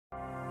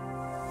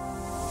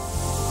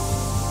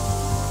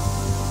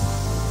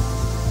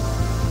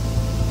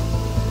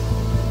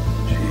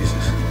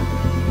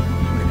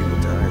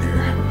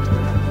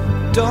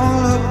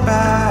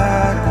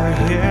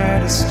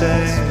to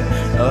stay,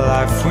 a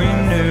life we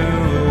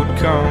knew would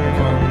come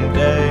one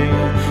day.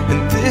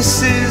 And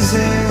this is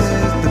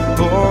it, the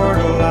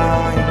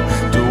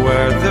borderline to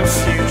where the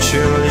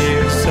future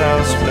leaves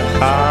us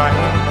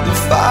behind. The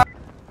fire.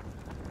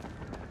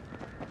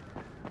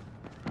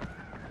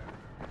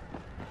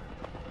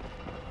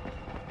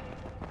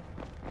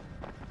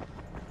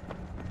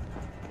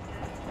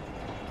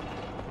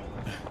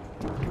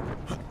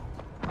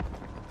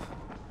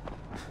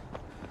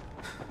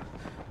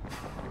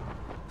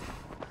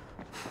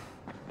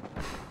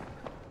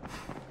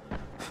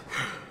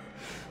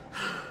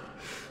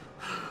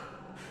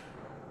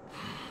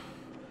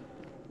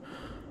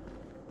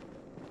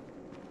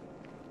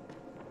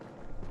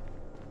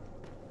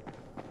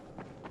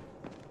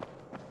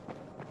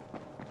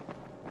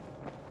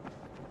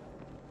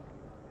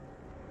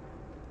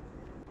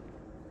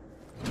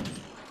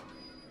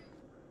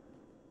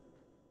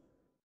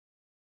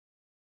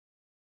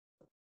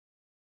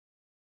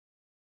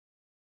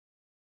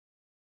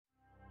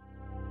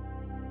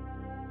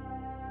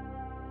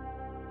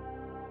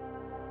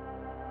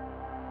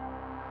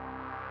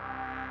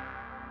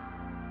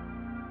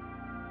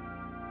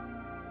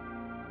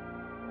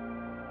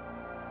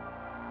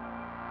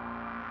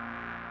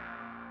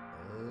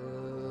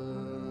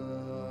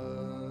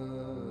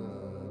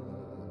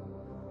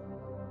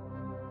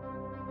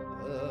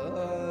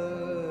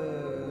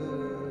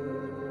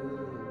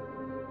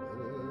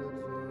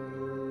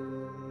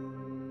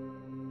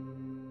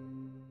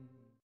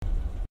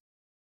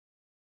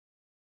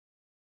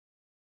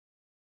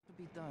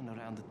 Be done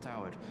around the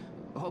tower.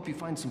 I hope you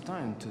find some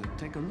time to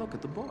take a look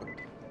at the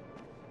board.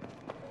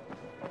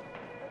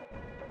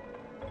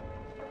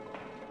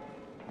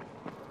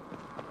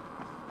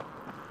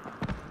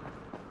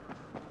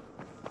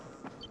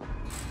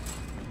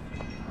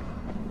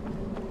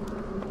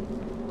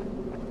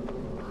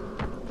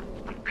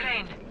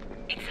 Crane,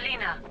 it's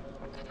Lena.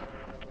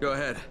 Go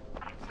ahead.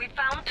 We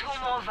found 2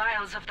 more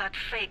vials of that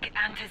fake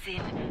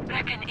antizin.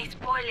 Reckon it's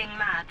boiling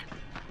mad.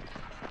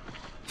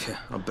 Yeah,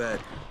 I'll bet.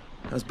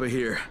 How's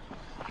Bahir?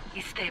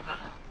 He's stable,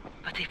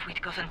 but if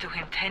we'd gotten to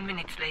him 10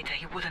 minutes later,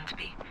 he wouldn't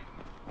be.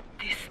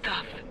 This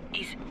stuff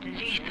is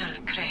lethal,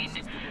 Crane.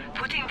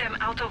 Putting them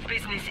out of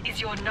business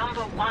is your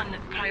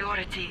 #1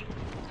 priority.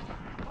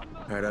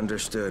 Alright,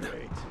 understood.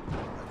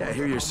 Yeah, I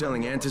hear you're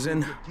selling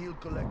antizin.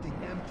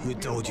 Who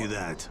told you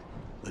that?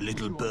 A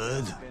little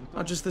bird?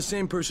 Not just the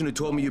same person who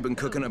told me you've been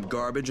cooking up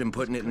garbage and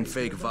putting it in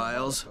fake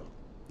vials.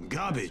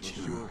 Garbage?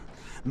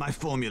 My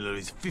formula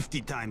is 50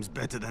 times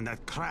better than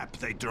that crap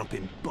they drop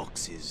in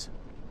boxes.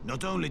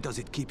 Not only does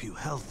it keep you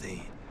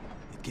healthy,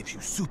 it gives you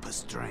super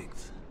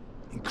strength,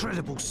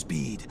 incredible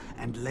speed,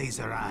 and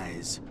laser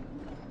eyes.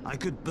 I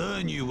could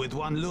burn you with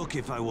one look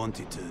if I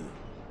wanted to.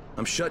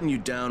 I'm shutting you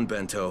down,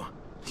 Bento.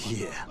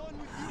 Yeah.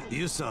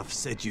 Yusuf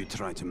said you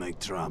tried to make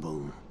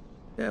trouble.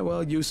 Yeah,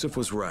 well, Yusuf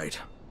was right.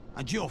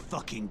 And you're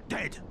fucking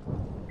dead.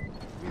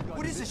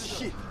 What is this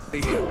shit?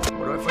 Hey,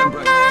 where do I find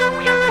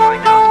breakfast?